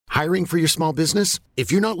Hiring for your small business?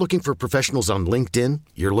 If you're not looking for professionals on LinkedIn,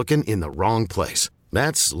 you're looking in the wrong place.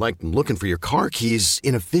 That's like looking for your car keys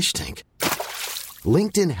in a fish tank.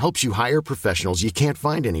 LinkedIn helps you hire professionals you can't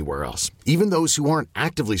find anywhere else, even those who aren't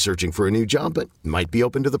actively searching for a new job but might be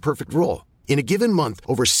open to the perfect role. In a given month,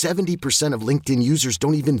 over 70% of LinkedIn users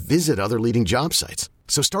don't even visit other leading job sites.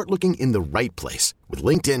 So start looking in the right place. With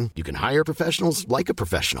LinkedIn, you can hire professionals like a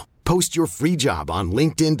professional. Post your free job on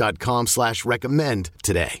linkedin.com/recommend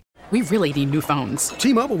today. We really need new phones.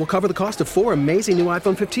 T-Mobile will cover the cost of 4 amazing new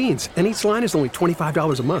iPhone 15s, and each line is only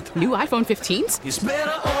 $25 a month. New iPhone 15s? It's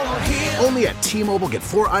better over here. Only at T-Mobile, get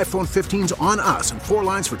 4 iPhone 15s on us and 4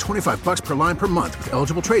 lines for $25 per line per month with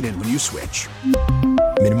eligible trade-in when you switch.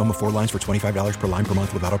 Minimum of 4 lines for $25 per line per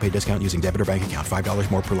month with autopay discount using debit or bank account. $5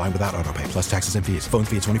 more per line without autopay, plus taxes and fees. Phone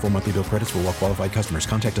fee at 24 monthly bill credits for well-qualified customers.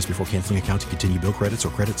 Contact us before canceling account to continue bill credits or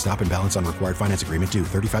credit stop and balance on required finance agreement due.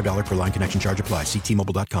 $35 per line connection charge applies. See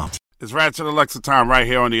T-Mobile.com. It's Ratchet Alexa time right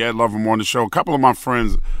here on the Ed Lover Morning Show. A couple of my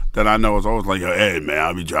friends that I know is always like, hey, man,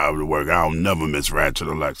 I'll be driving to work. I'll never miss Ratchet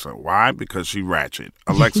Alexa. Why? Because she ratchet.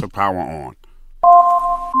 Alexa, power on.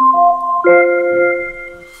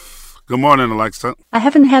 Good morning, Alexa. I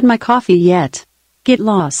haven't had my coffee yet. Get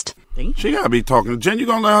lost. She got to be talking. Jen, you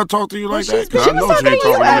going to let her talk to you like that? She was talking to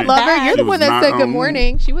you, Ed Lover. You're the one that said good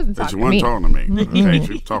morning. She wasn't talking to me. She wasn't talking to me. Okay,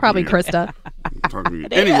 she was talking Probably to you. Krista. Talking to you.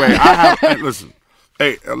 Anyway, I have, hey, listen.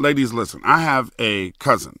 Hey, ladies, listen. I have a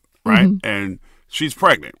cousin, right? Mm-hmm. And she's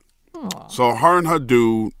pregnant. Aww. So her and her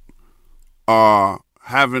dude are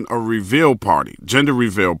having a reveal party, gender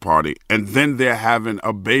reveal party, and then they're having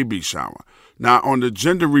a baby shower. Now, on the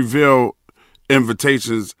gender reveal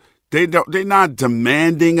invitations, they're not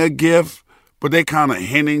demanding a gift, but they kind of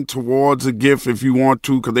hinting towards a gift if you want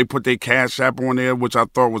to, because they put their Cash App on there, which I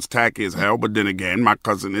thought was tacky as hell. But then again, my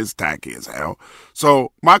cousin is tacky as hell.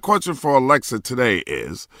 So my question for Alexa today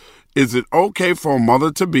is it okay for a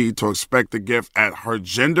mother-to-be to expect a gift at her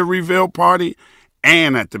gender reveal party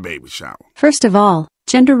and at the baby shower? First of all,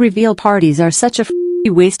 gender reveal parties are such a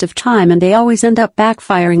waste of time, and they always end up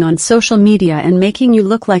backfiring on social media and making you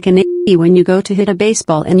look like an idiot when you go to hit a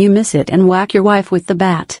baseball and you miss it and whack your wife with the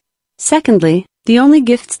bat. Secondly, the only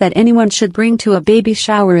gifts that anyone should bring to a baby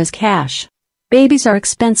shower is cash. Babies are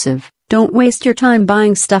expensive. Don't waste your time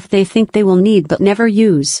buying stuff they think they will need but never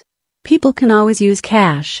use. People can always use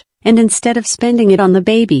cash, and instead of spending it on the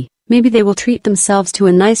baby, maybe they will treat themselves to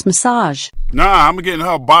a nice massage. Nah, I'm getting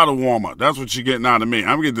her a bottle warmer. That's what she's getting out of me.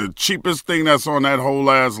 I'm getting the cheapest thing that's on that whole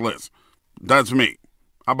ass list. That's me.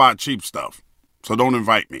 I buy cheap stuff, so don't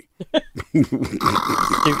invite me.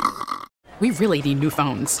 We really need new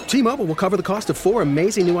phones. T-Mobile will cover the cost of 4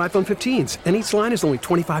 amazing new iPhone 15s, and each line is only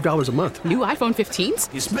 $25 a month. New iPhone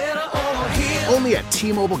 15s? It's better over here. Only at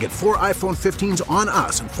T-Mobile, get 4 iPhone 15s on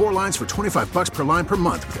us and 4 lines for $25 per line per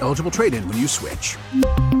month with eligible trade-in when you switch.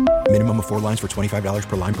 Minimum of 4 lines for $25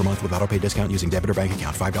 per line per month with autopay discount using debit or bank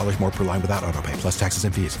account. $5 more per line without autopay, plus taxes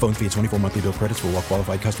and fees. Phone fee at 24 monthly bill credits for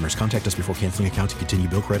well-qualified customers. Contact us before canceling account to continue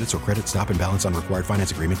bill credits or credit stop and balance on required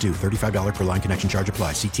finance agreement due. $35 per line connection charge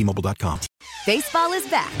applies. See T-Mobile.com. Baseball is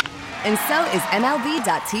back, and so is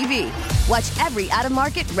MLB.tv. Watch every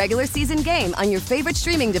out-of-market regular season game on your favorite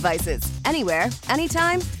streaming devices, anywhere,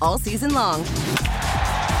 anytime, all season long.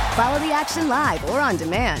 Follow the action live or on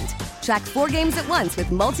demand. Track 4 games at once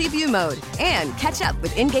with multi-view mode and catch up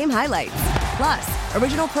with in-game highlights. Plus,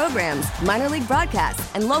 original programs, minor league broadcasts,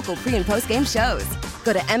 and local pre- and post-game shows.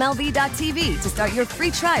 Go to MLB.tv to start your free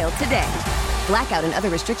trial today. Blackout and other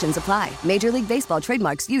restrictions apply. Major League Baseball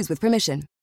trademarks used with permission.